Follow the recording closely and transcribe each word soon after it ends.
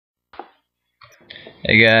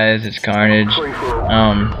Hey guys, it's Carnage.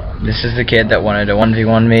 This is the kid that wanted to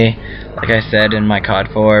 1v1 me, like I said in my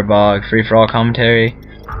cod4 bog free-for-all commentary,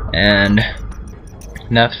 and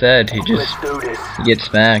enough said, he gets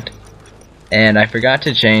smacked. And I forgot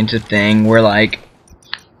to change the thing where like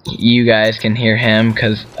you guys can hear him,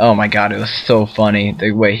 cause oh my god, it was so funny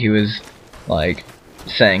the way he was like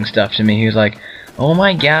saying stuff to me. He was like, "Oh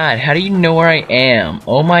my god, how do you know where I am?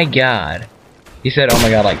 Oh my god." He said "oh my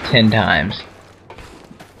god" like 10 times.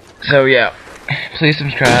 So yeah, please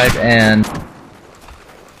subscribe and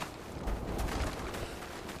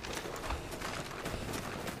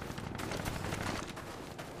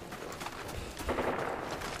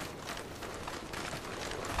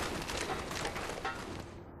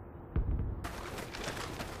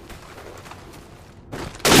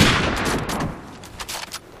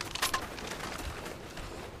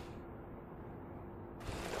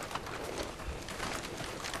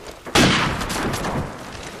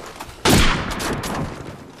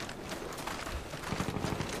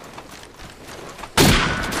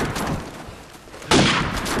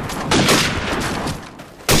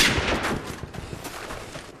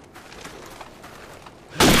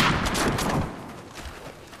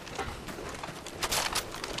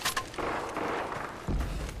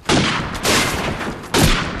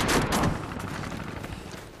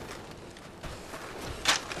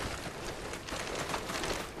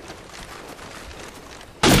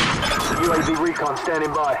UAV recon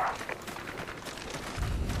standing by.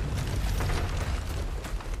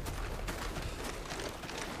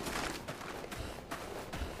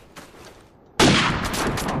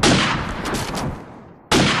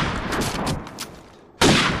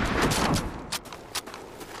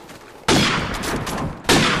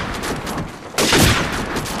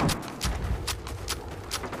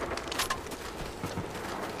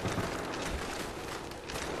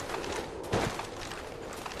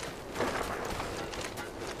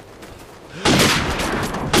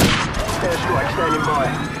 Airstrike standing by.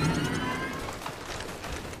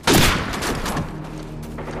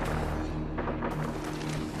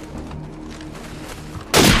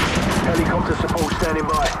 Helicopter support standing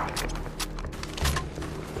by.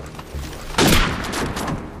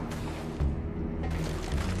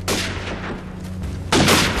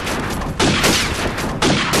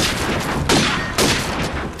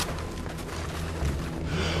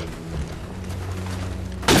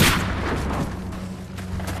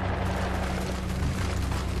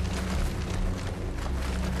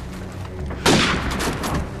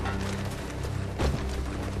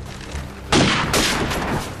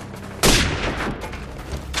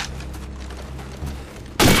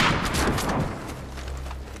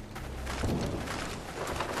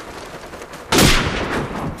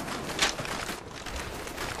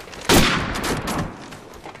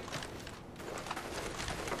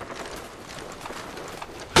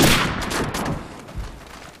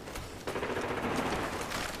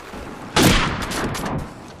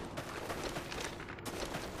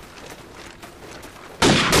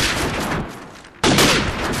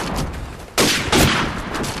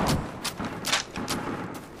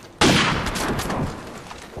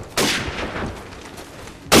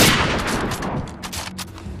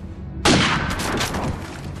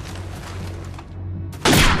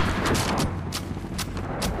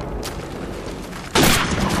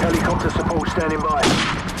 Helicopter support standing by.